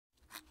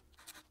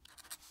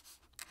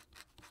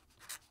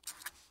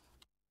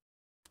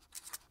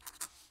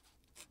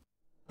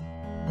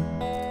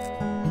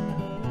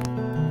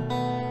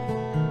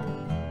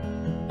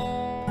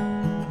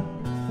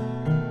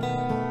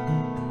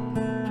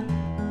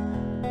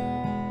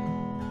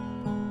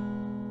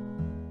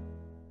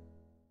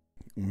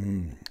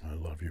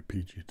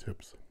FWP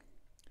tips.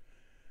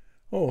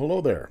 Oh,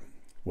 hello there.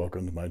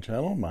 Welcome to my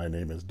channel. My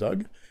name is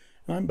Doug,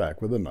 and I'm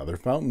back with another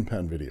fountain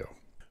pen video.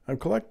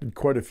 I've collected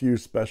quite a few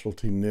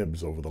specialty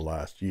nibs over the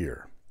last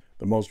year.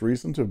 The most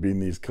recent have been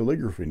these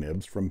calligraphy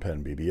nibs from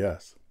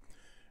PenBBS.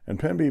 And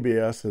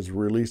PenBBS has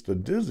released a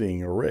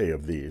dizzying array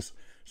of these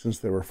since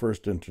they were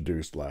first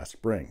introduced last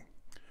spring.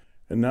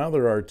 And now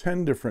there are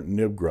 10 different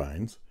nib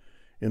grinds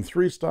in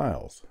 3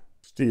 styles: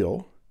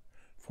 steel,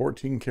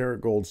 14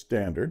 karat gold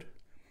standard,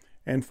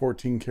 and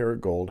 14 karat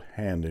gold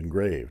hand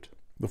engraved.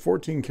 The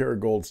 14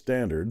 karat gold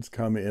standards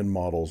come in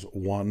models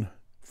 1,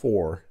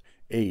 4,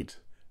 8,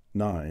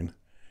 9,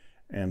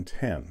 and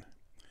 10.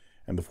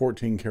 And the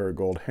 14 karat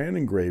gold hand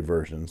engraved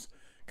versions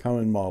come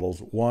in models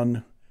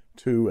 1,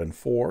 2, and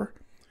 4,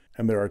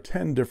 and there are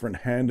 10 different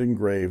hand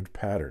engraved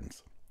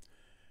patterns.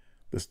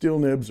 The steel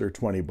nibs are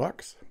 20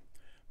 bucks,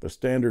 the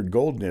standard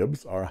gold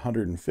nibs are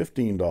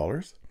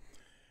 $115,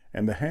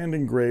 and the hand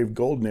engraved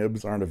gold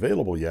nibs aren't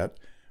available yet,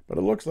 but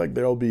it looks like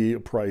they'll be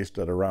priced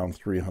at around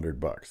 300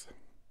 bucks.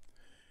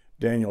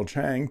 Daniel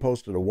Chang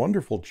posted a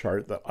wonderful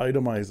chart that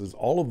itemizes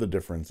all of the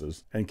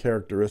differences and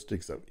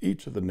characteristics of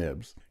each of the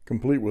nibs,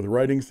 complete with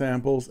writing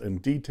samples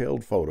and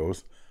detailed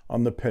photos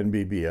on the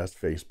PenBBS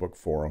Facebook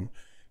forum,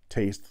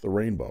 Taste the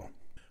Rainbow.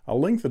 I'll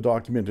link the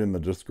document in the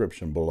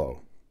description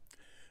below.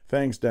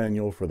 Thanks,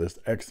 Daniel, for this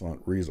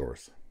excellent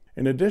resource.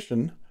 In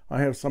addition, I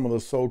have some of the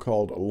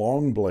so-called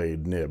long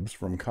blade nibs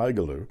from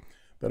Kaigelu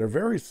that are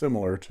very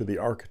similar to the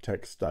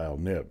architect style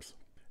nibs.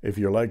 If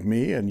you're like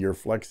me and your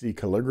flexi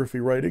calligraphy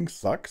writing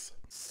sucks,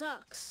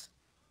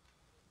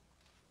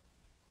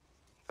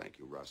 Thank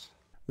you, Russ.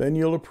 then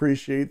you'll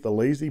appreciate the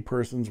lazy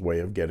person's way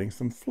of getting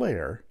some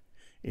flair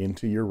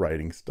into your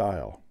writing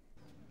style.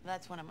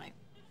 That's one of my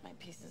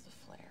pieces of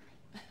flair.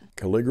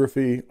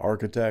 Calligraphy,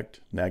 architect,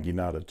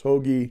 naginata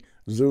togi,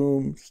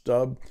 zoom,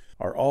 stub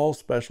are all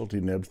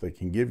specialty nibs that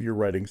can give your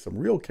writing some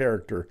real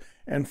character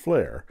and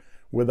flair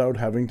without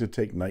having to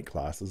take night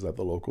classes at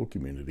the local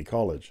community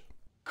college.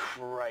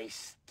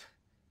 Christ.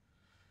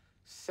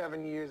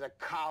 7 years of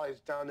college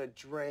down the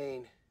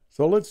drain.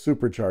 So let's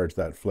supercharge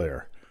that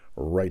flair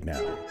right now.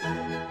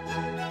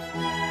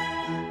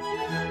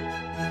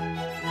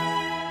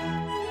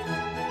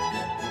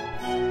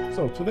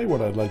 So today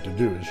what I'd like to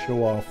do is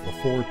show off the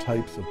 4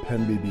 types of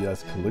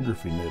PenBBS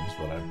calligraphy nibs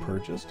that I've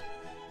purchased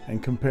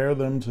and compare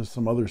them to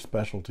some other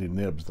specialty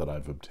nibs that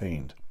I've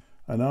obtained.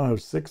 I now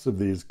have 6 of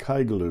these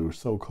Kaigelu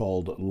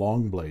so-called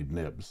long blade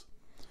nibs.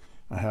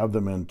 I have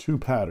them in 2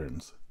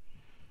 patterns,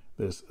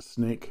 this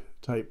snake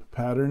type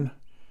pattern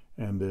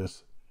and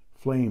this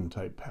flame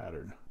type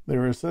pattern.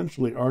 They're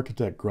essentially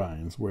architect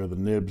grinds where the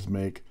nibs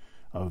make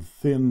a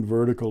thin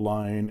vertical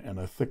line and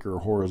a thicker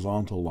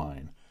horizontal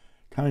line,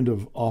 kind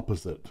of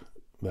opposite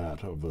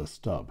that of the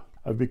stub.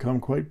 I've become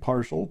quite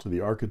partial to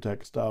the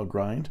architect style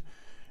grind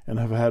and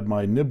have had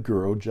my nib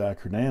guru Jack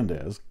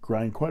Hernandez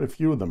grind quite a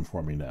few of them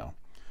for me now.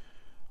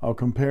 I'll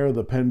compare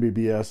the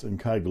PenBBS and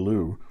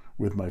Kaigelu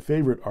with my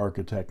favorite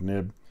architect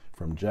nib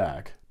from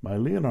Jack, my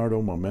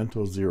Leonardo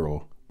Momento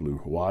Zero Blue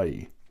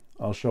Hawaii.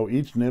 I'll show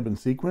each nib in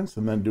sequence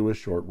and then do a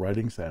short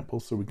writing sample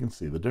so we can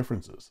see the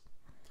differences.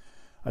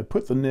 I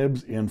put the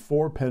nibs in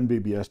 4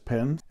 PenBBS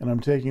pens, and I'm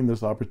taking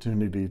this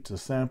opportunity to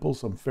sample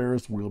some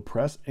Ferris wheel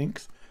press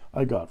inks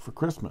I got for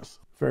Christmas.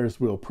 Ferris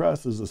wheel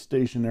press is a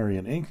stationery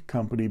and ink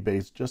company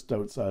based just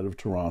outside of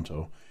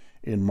Toronto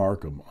in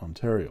Markham,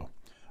 Ontario.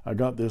 I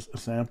got this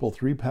sample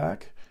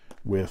 3-pack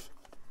with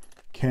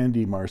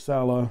Candy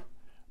Marsala,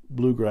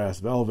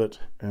 Bluegrass Velvet,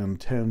 and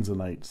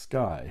Tanzanite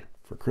Sky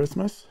for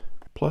Christmas.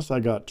 Plus I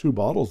got 2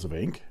 bottles of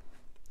ink.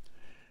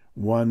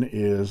 One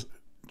is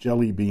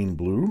Jelly Bean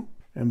Blue,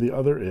 and the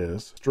other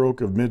is Stroke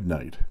of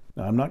Midnight.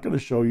 Now I'm not going to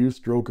show you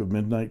Stroke of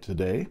Midnight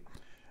today.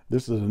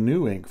 This is a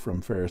new ink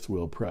from Ferris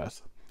Wheel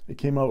Press. It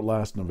came out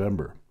last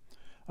November.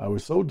 I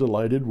was so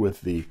delighted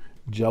with the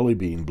Jelly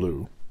Bean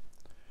Blue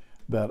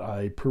that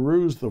I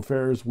perused the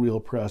Ferris Wheel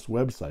Press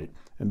website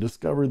and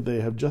discovered they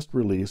have just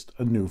released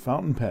a new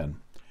fountain pen.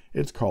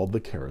 It's called the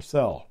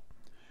Carousel.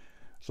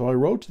 So I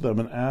wrote to them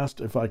and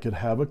asked if I could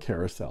have a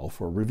Carousel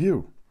for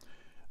review.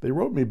 They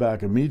wrote me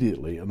back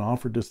immediately and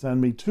offered to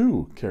send me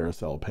 2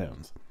 Carousel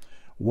pens,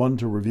 one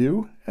to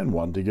review and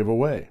one to give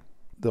away.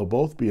 They'll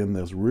both be in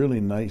this really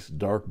nice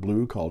dark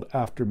blue called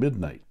After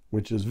Midnight,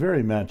 which is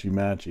very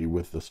matchy-matchy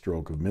with the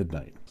Stroke of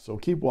Midnight. So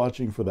keep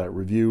watching for that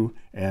review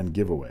and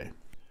giveaway.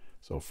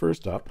 So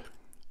first up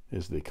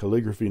is the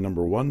calligraphy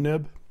number 1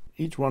 nib.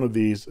 Each one of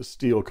these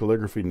steel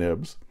calligraphy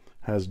nibs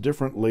has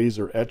different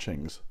laser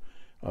etchings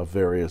of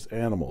various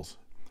animals.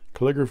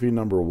 Calligraphy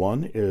number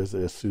 1 is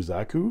a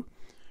Suzaku,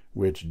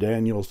 which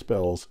Daniel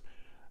spells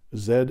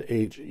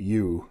Z-H-U-Q-U-E.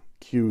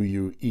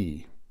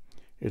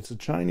 It's a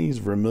Chinese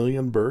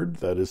vermilion bird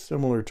that is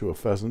similar to a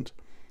pheasant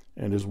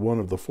and is one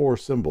of the 4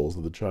 symbols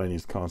of the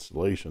Chinese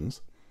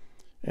constellations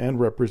and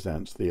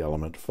represents the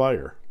element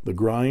fire. The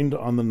grind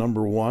on the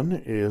number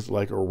 1 is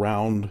like a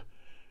round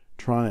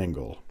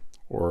triangle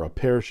or a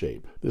pear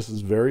shape. This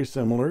is very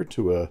similar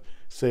to a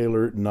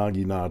sailor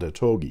naginata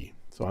togi.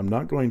 So I'm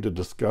not going to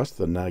discuss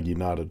the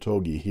naginata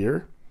togi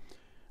here.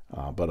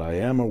 But I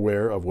am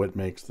aware of what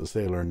makes the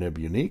Sailor nib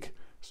unique,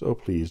 so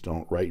please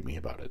don't write me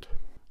about it.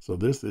 So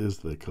this is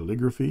the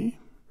Calligraphy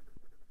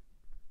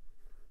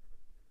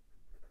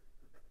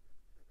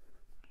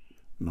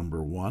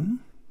 #1,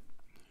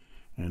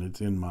 and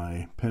it's in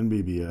my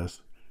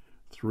PenBBS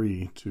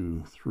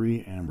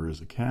 323 Amber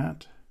is a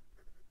Cat,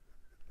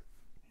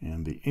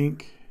 and the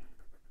ink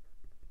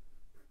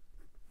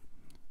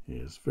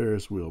is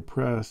Ferris wheel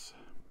press,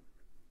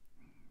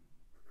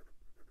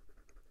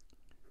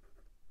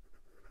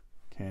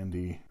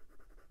 Candy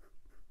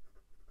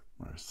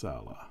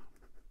Marsala.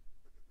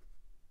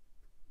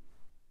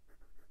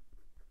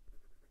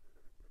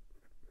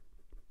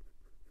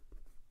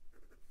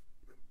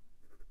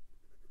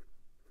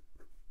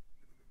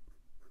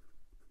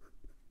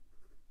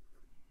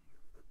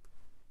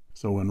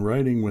 So when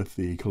writing with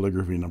the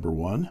Calligraphy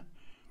 #1,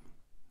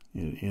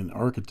 in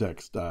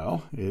architect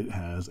style, it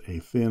has a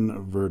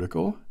thin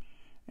vertical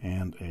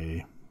and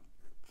a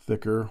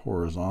thicker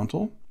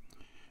horizontal,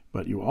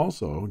 but you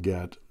also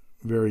get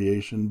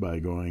variation by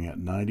going at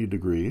 90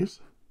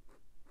 degrees,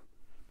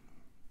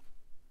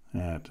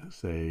 at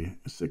say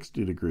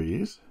 60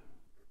 degrees,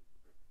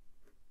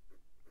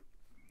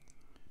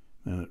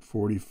 then at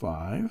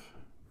 45,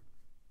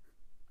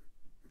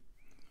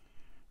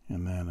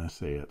 and then I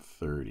say at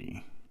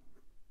 30.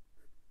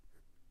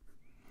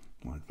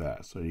 Like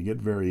that. So you get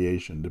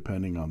variation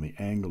depending on the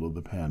angle of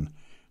the pen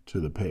to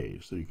the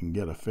page. So you can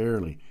get a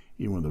fairly,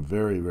 even with a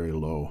very, very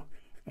low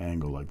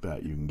angle like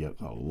that, you can get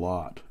a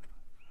lot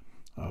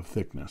of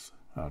thickness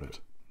out of it.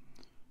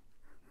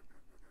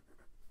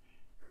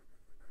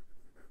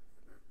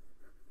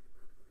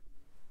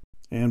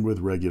 And with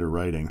regular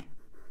writing,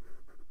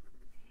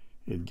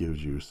 it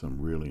gives you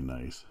some really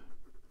nice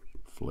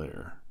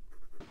flair.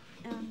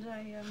 And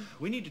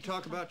We need to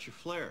talk about your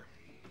flair.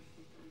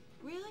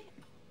 really?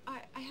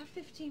 I have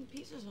 15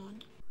 pieces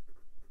on.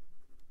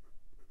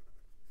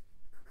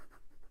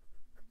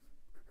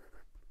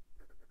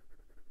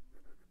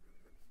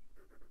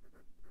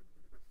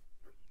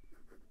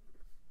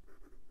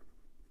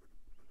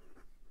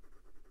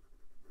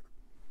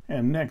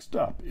 And next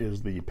up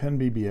is the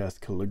PenBBS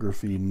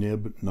Calligraphy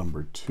Nib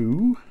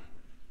 #2.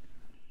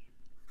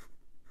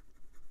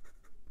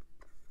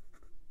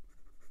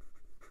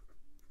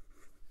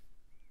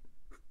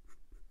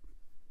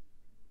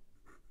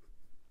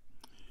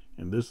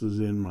 And this is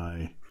in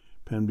my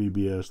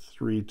PenBBS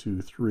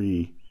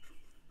 323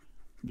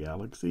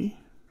 Galaxy.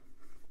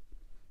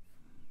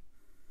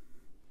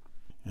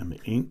 And the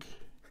ink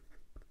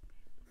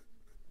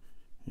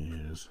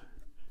is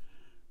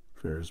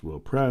Ferris wheel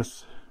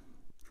press,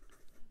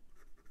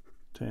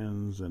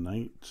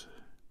 Tanzanite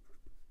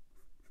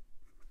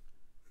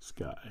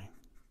Sky.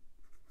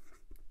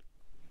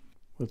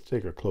 Let's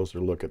take a closer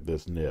look at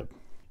this nib.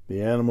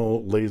 The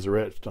animal laser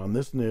etched on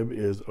this nib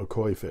is a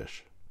koi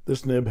fish.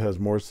 This nib has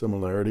more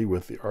similarity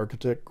with the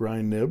architect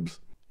grind nibs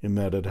in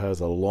that it has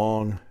a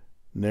long,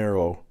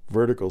 narrow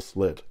vertical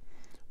slit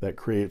that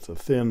creates a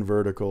thin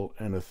vertical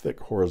and a thick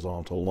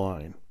horizontal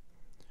line.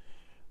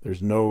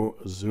 There's no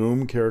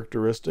zoom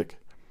characteristic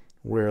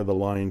where the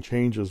line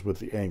changes with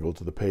the angle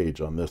to the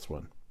page on this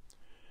one.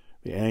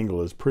 The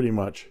angle is pretty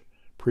much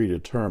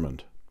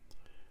predetermined,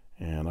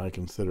 and I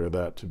consider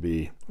that to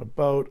be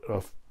about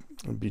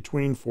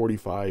between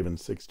 45 and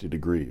 60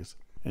 degrees.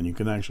 And you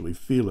can actually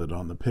feel it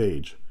on the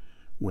page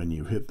when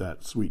you hit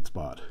that sweet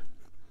spot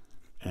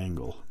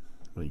angle.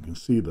 But you can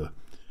see the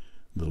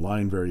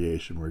line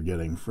variation we're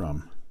getting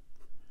from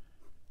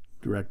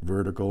direct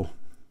vertical.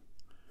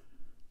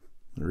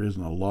 There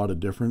isn't a lot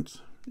of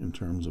difference in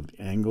terms of the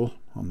angle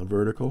on the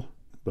vertical,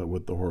 but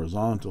with the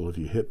horizontal, if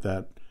you hit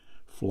that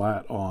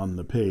flat on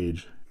the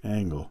page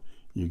angle,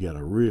 you get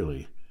a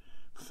really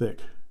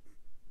thick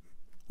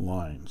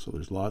line. So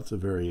there's lots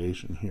of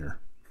variation here.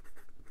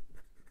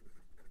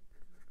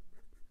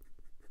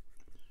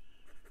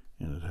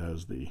 And it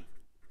has the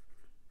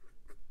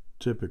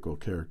typical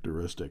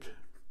characteristic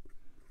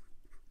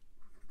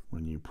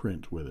when you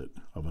print with it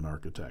of an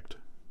architect.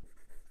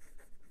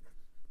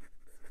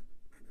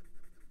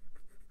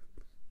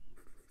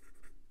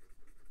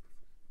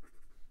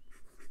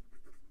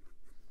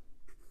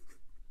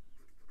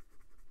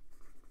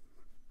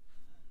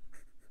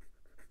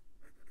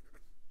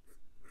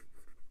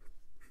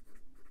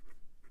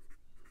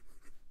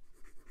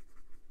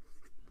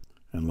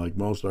 And like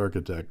most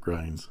architect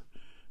grinds,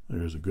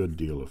 there's a good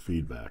deal of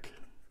feedback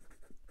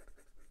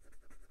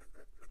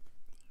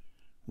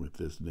with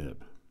this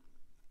nib.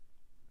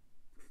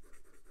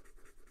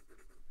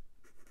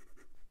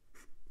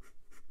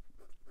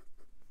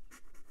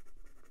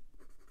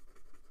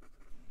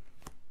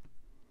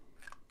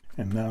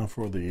 And now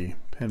for the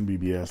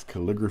PenBBS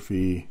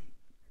Calligraphy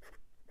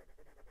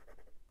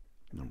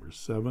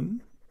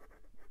 #7.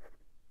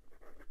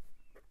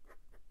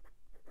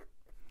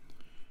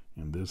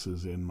 And this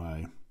is in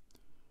my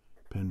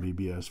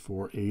PenBBS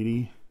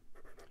 480.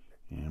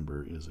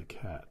 Amber is a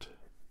Cat.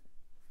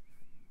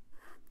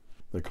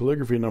 The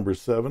Calligraphy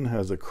 #7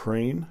 has a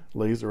crane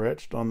laser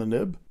etched on the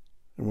nib.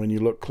 And when you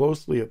look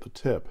closely at the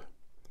tip,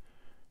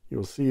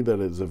 you'll see that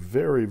it's a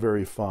very,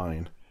 very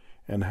fine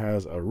and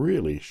has a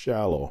really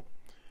shallow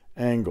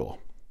angle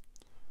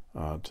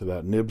to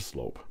that nib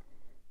slope.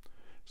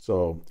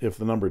 So if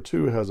the number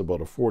 2 has about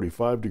a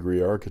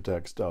 45-degree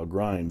architect style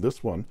grind,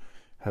 this one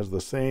has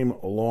the same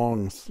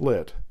long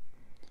slit,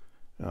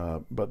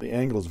 but the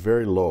angle is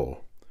very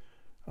low,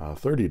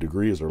 30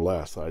 degrees or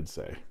less, I'd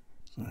say.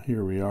 So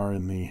here we are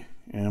in the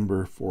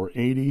Amber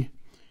 480,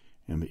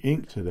 and the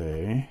ink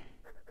today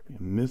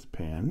in this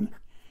pen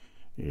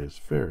is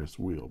Ferris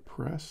wheel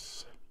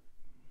press,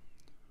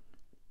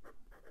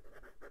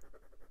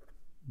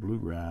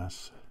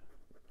 bluegrass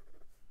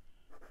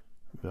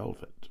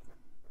velvet.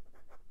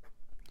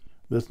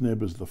 This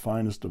nib is the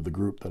finest of the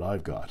group that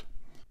I've got.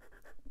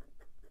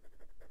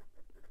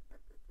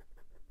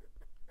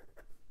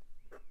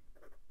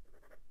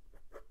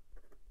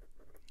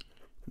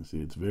 You see,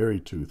 it's very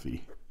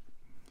toothy.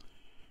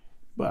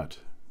 But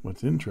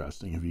what's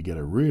interesting, if you get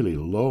a really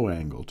low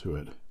angle to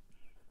it,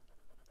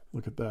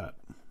 look at that.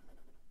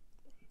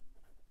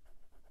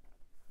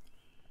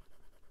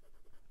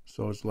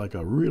 So it's like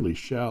a really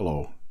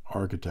shallow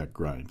architect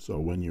grind. So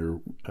when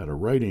you're at a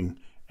writing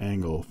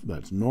angle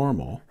that's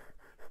normal,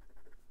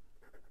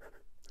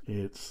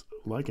 it's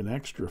like an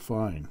extra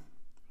fine.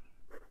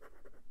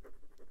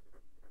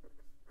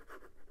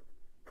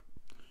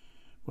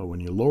 But when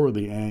you lower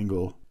the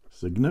angle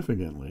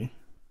significantly,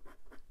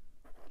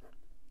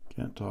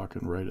 can't talk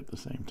and write at the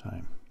same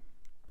time.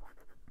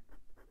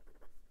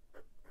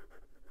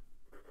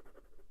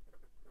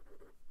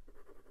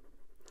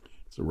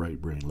 It's a right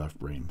brain, left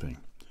brain thing.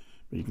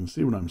 But you can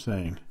see what I'm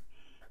saying,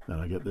 that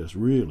I get this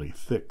really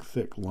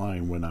thick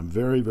line when I'm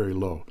very, very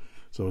low.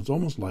 So it's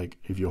almost like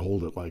if you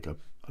hold it like a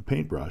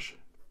paintbrush,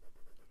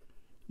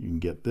 you can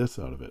get this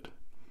out of it.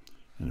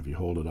 And if you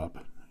hold it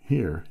up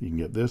here, you can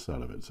get this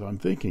out of it. So I'm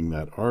thinking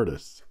that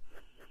artists,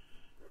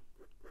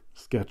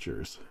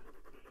 sketchers,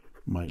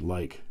 might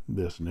like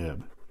this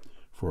nib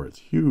for its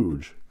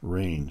huge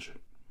range.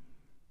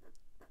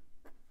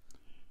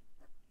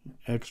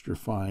 Extra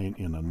fine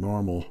in a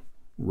normal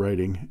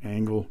writing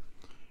angle,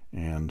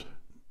 and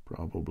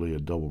probably a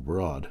double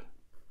broad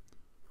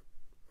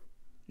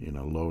in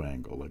a low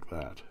angle like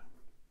that.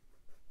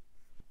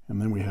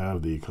 And then we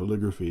have the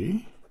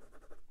Calligraphy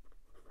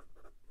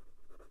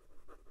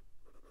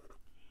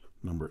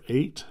number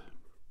 8,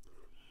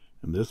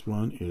 and this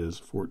one is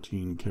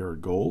 14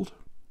 karat gold,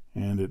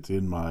 and it's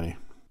in my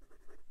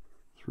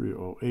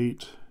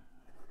 308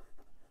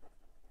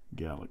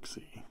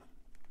 Galaxy.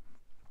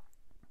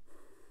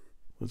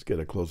 Let's get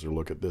a closer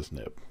look at this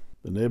nib.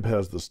 The nib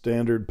has the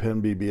standard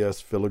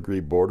PenBBS filigree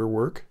border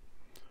work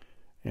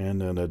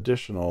and an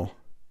additional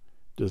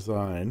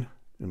design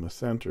in the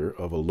center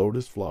of a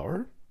lotus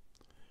flower,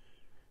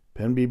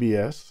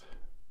 PenBBS,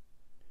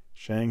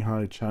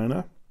 Shanghai,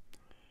 China,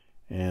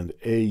 and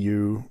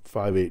AU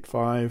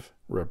 585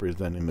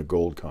 representing the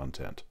gold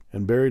content.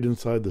 And buried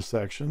inside the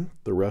section,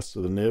 the rest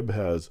of the nib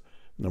has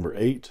number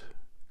 8,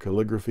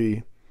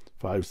 Calligraphy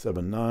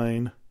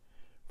 579,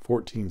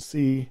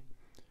 14C,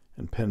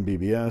 and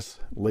PenBBS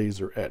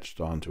laser etched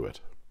onto it.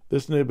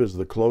 This nib is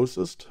the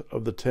closest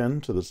of the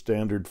 10 to the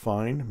standard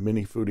fine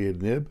mini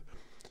fouetted nib,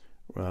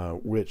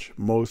 which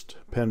most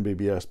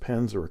PenBBS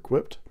pens are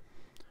equipped.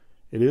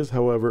 It is,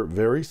 however,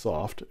 very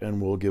soft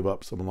and will give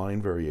up some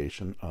line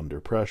variation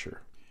under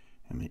pressure.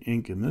 And the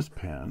ink in this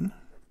pen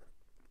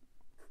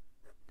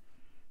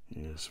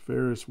is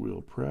Ferris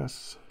wheel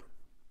press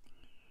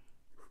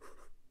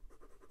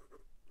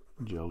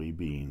Jelly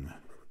Bean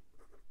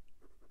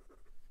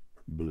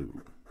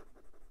Blue.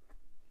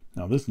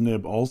 Now this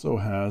nib also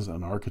has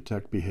an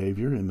architect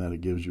behavior in that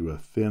it gives you a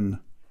thin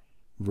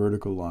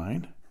vertical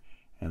line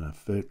and a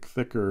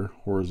thicker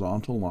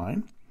horizontal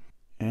line,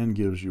 and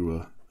gives you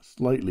a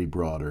slightly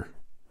broader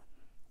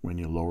when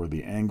you lower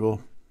the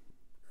angle.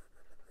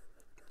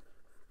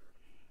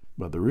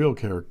 But the real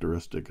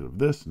characteristic of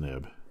this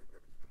nib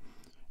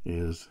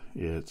is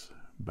its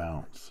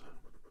bounce.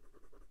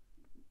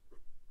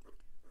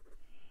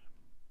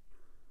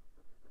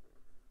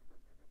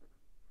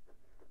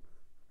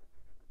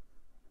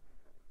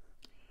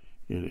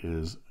 It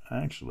is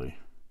actually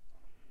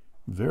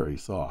very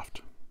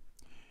soft,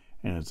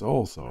 and it's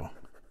also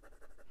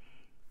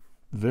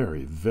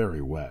very,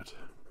 very wet.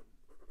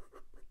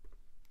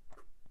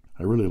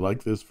 I really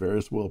like this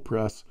Ferris wheel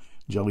press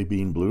Jelly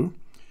Bean Blue.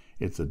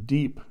 It's a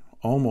deep,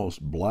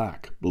 almost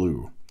black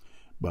blue,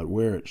 but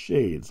where it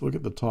shades, look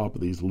at the top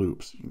of these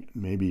loops.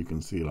 Maybe you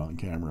can see it on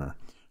camera,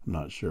 I'm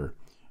not sure,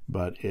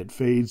 but it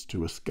fades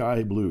to a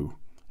sky blue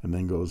and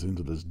then goes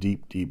into this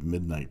deep, deep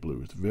midnight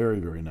blue. It's very,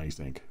 very nice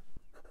ink.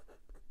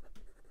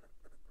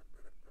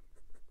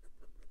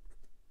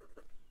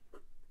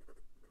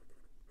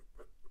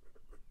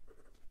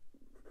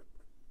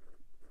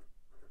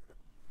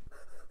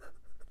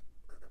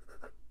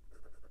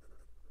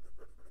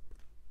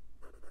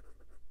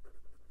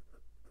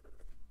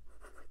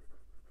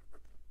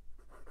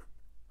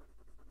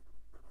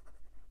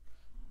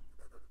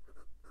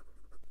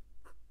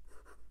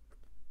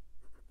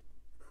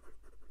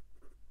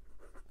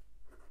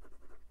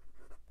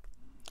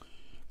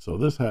 So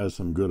this has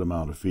some good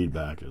amount of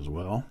feedback as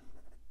well.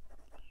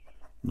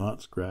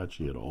 Not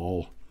scratchy at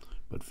all,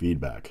 but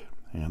feedback.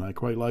 And I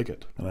quite like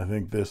it. And I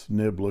think this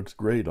nib looks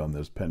great on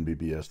this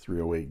PenBBS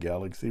 308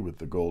 Galaxy with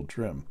the gold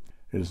trim.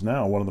 It is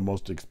now one of the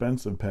most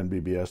expensive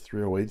PenBBS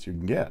 308s you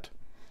can get,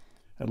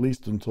 at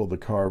least until the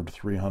carved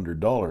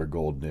 $300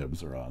 gold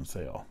nibs are on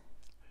sale.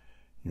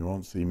 You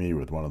won't see me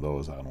with one of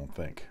those, I don't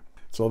think.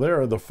 So there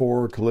are the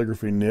 4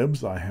 calligraphy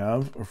nibs I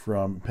have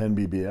from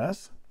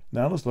PenBBS.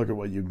 Now let's look at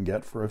what you can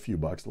get for a few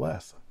bucks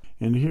less.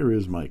 And here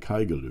is my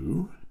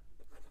Kaigelu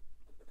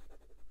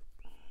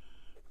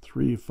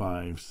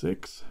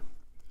 356,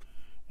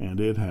 and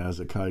it has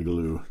a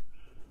Kaigelu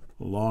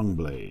Long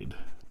Blade,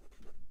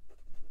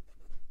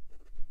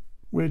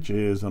 which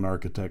is an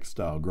architect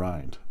style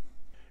grind.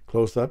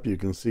 Close up you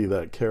can see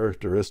that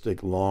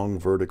characteristic long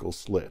vertical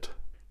slit,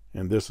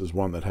 and this is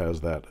one that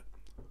has that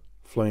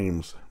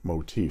flames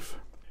motif.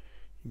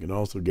 You can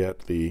also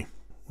get the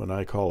what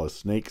I call a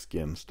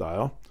snakeskin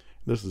style.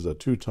 This is a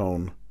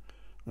two-tone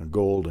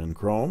gold and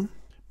chrome,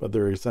 but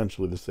they're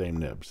essentially the same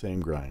nib, same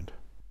grind.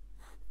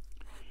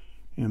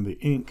 And the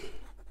ink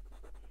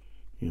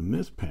in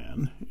this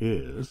pen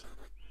is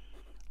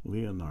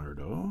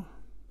Leonardo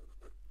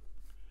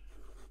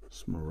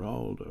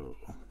Smeraldo.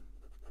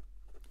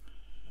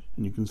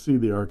 And you can see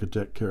the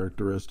architect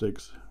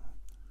characteristics: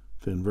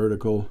 thin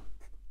vertical,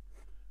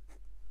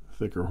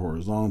 thicker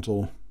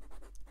horizontal.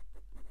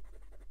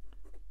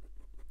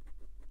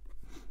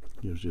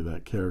 Gives you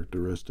that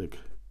characteristic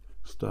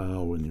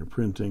style when you're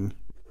printing.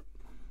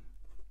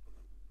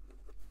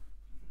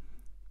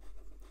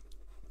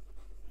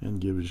 And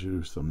gives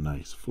you some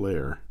nice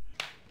flair.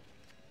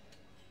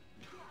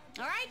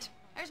 All right,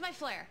 there's my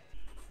flair.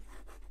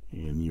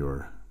 In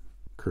your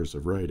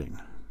cursive writing.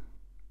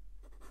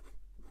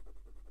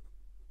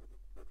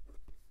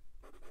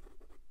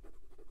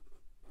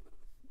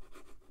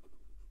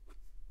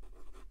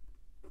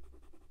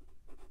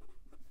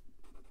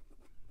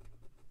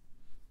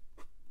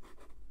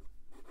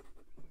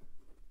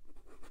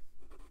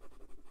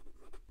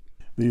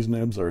 These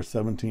nibs are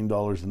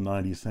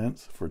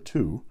 $17.90 for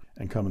 2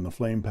 and come in the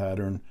flame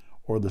pattern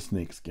or the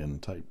snakeskin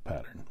type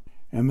pattern.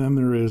 And then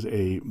there is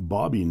a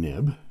Bobby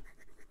nib,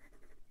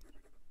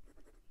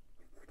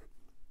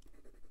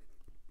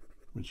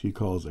 which he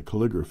calls a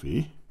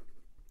calligraphy.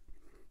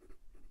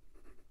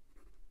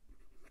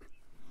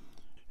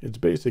 It's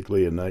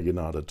basically a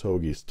naginata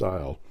togi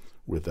style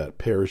with that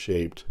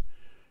pear-shaped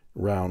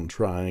round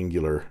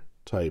triangular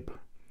type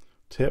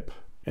tip.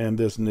 And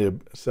this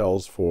nib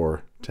sells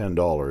for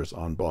 $10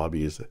 on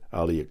Bobby's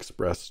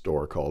AliExpress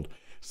store called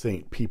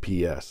St.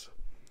 PPS.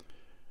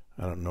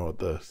 I don't know what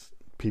the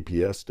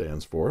PPS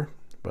stands for,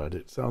 but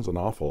it sounds an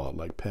awful lot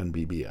like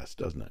PenBBS,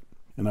 doesn't it?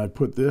 And I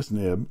put this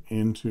nib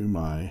into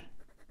my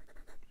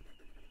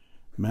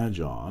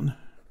Majon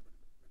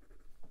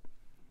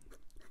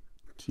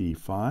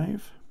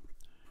T5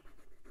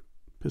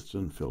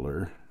 piston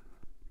filler,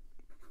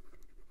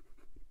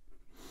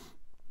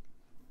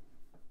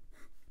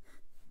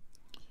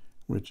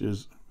 which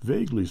is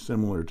vaguely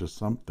similar to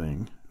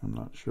something, I'm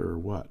not sure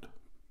what.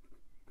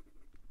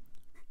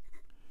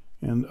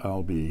 And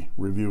I'll be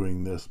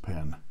reviewing this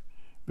pen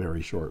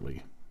very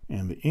shortly.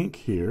 And the ink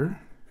here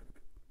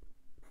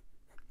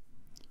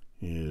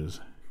is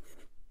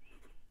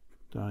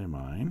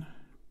Diamine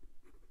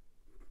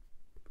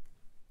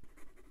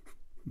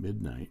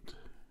Midnight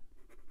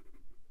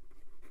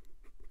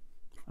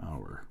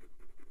Hour.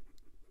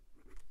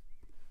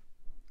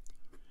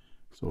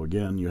 So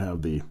again, you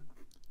have the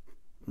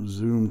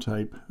zoom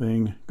type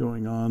thing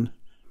going on,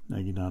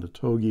 naginata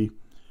togi.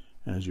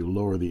 As you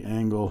lower the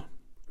angle,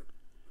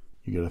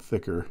 you get a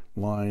thicker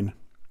line,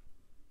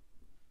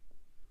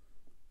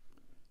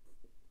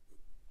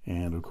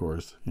 and of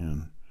course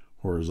in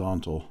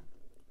horizontal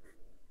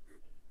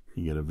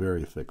you get a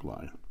very thick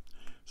line.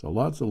 So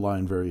lots of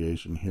line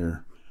variation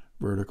here,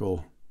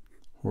 vertical,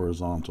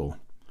 horizontal,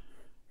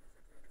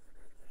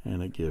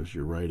 and it gives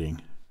your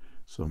writing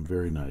some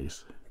very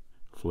nice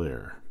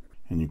flair.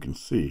 And you can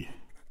see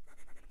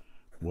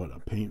what a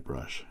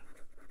paintbrush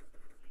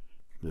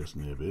this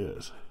nib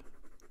is.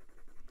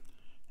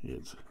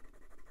 It's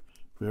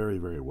very,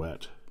 very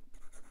wet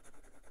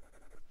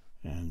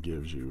and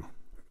gives you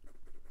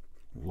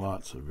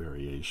lots of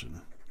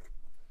variation.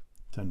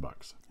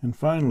 $10. And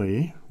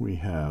finally, we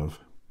have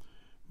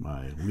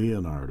my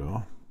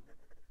Leonardo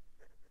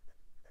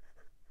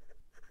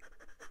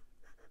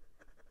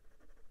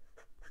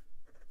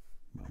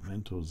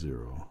Memento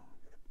Zero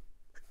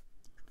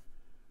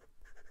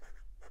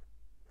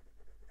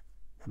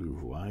Blue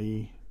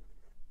Hawaii.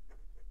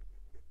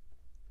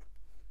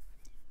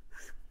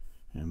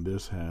 And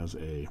this has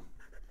a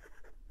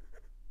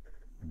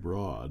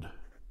broad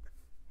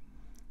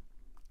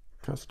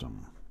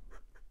custom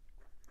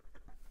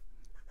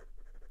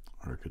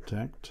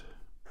architect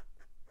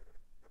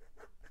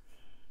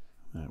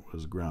that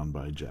was ground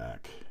by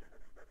Jack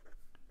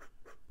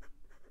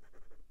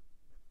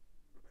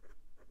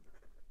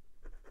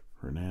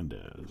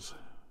Hernandez.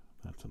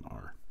 That's an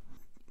R.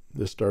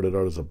 This started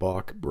out as a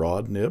Bach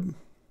broad nib,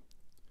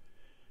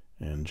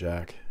 And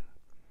Jack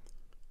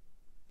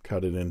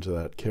cut it into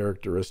that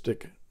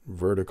characteristic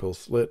vertical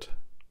slit.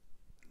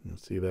 You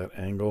see that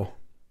angle?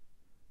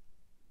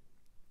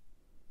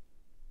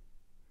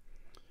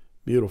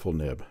 Beautiful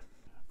nib.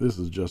 This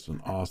is just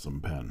an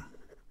awesome pen.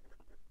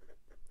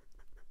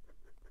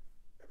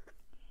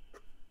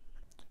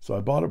 So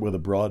I bought it with a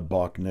broad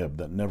Bock nib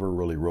that never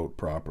really wrote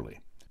properly.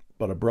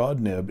 But a broad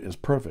nib is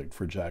perfect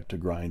for Jack to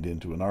grind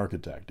into an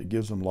architect. It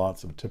gives him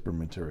lots of tipper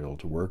material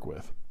to work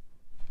with.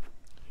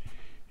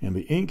 And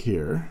the ink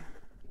here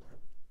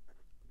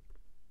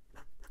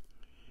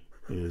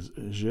is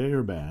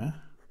Gerber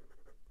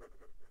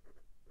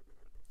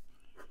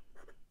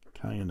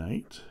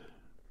Kyanite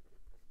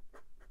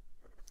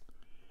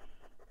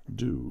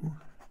du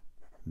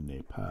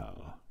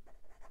Nepal.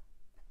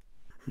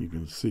 You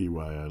can see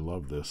why I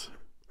love this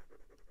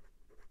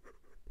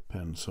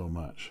pen so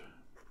much.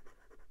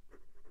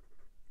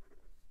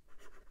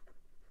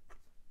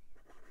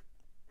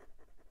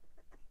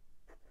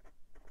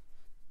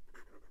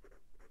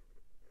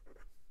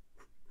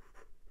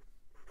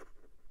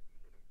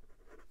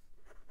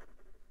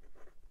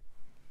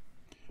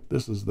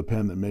 This is the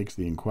pen that makes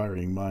the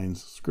inquiring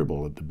minds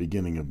scribble at the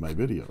beginning of my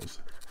videos.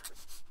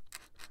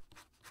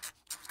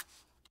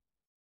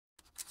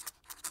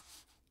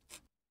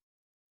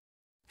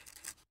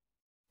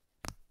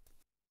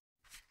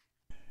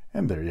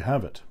 And there you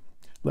have it.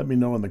 Let me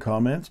know in the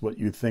comments what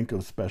you think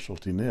of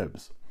specialty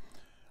nibs.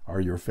 Are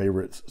your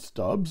favorites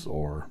stubs,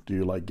 or do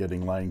you like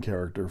getting line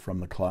character from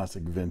the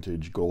classic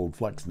vintage gold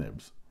flex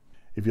nibs?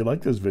 If you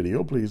like this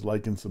video, please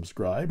like and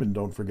subscribe, and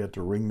don't forget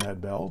to ring that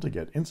bell to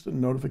get instant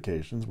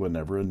notifications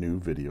whenever a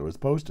new video is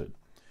posted.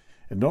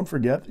 And don't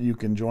forget that you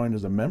can join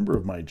as a member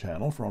of my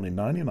channel for only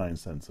 99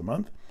 cents a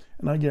month,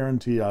 and I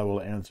guarantee I will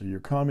answer your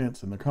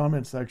comments in the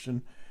comment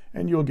section,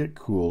 and you'll get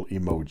cool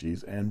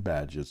emojis and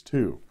badges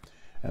too.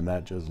 And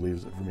that just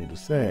leaves it for me to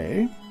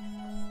say,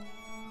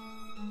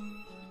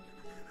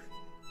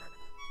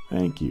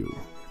 thank you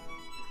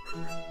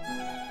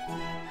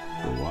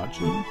for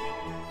watching.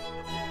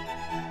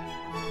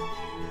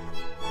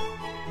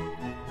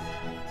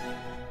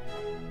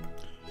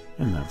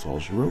 And that's all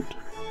she wrote.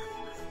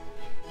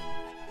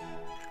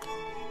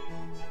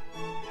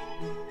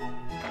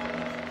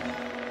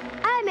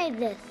 I made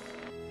this.